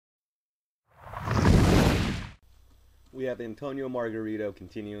We have Antonio Margarito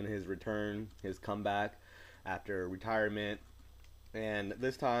continuing his return, his comeback after retirement, and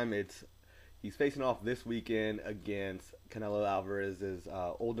this time he's facing off this weekend against Canelo Alvarez's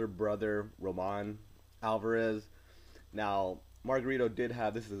older brother Ramon Alvarez. Now, Margarito did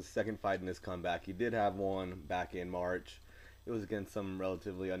have this is his second fight in this comeback. He did have one back in March. It was against some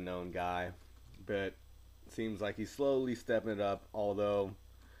relatively unknown guy, but it seems like he's slowly stepping it up. Although,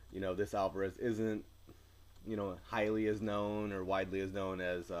 this Alvarez isn't highly as known or widely as known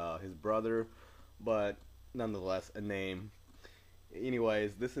as his brother, but nonetheless a name.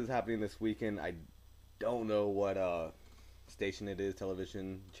 Anyways, this is happening this weekend. I don't know what station it is,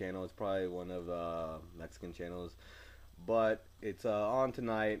 television channel. It's probably one of Mexican channels, but it's on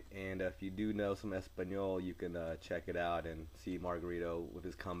tonight. And if you do know some Espanol, you can check it out and see Margarito with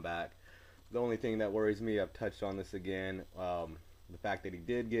his comeback. The only thing that worries me, I've touched on this again, the fact that he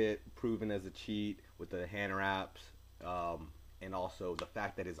did get proven as a cheat with the hand wraps, and also the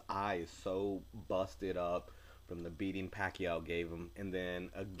fact that his eye is so busted up from the beating Pacquiao gave him, and then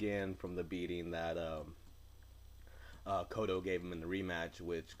again from the beating that Cotto gave him in the rematch,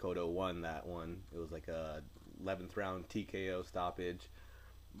 which Cotto won that one. It was like a 11th round TKO stoppage.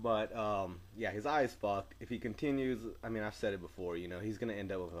 But yeah, his eye is fucked. If he continues, I mean, I've said it before. He's gonna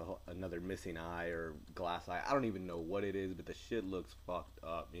end up with another missing eye or glass eye. I don't even know what it is, but the shit looks fucked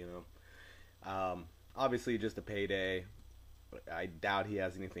up. Obviously just a payday. I doubt he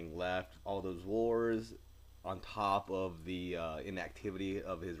has anything left. All those wars, on top of the inactivity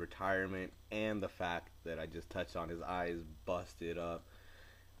of his retirement, and the fact that I just touched on his eyes busted up.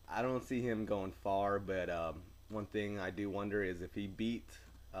 I don't see him going far, but one thing I do wonder is if he beats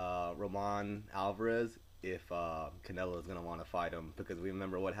Ramon Alvarez, if Canelo is going to want to fight him, because we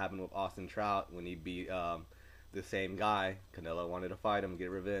remember what happened with Austin Trout when he beat the same guy. Canelo wanted to fight him, get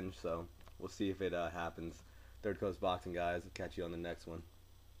revenge, so we'll see if it happens. Third Coast Boxing, guys. Catch you on the next one.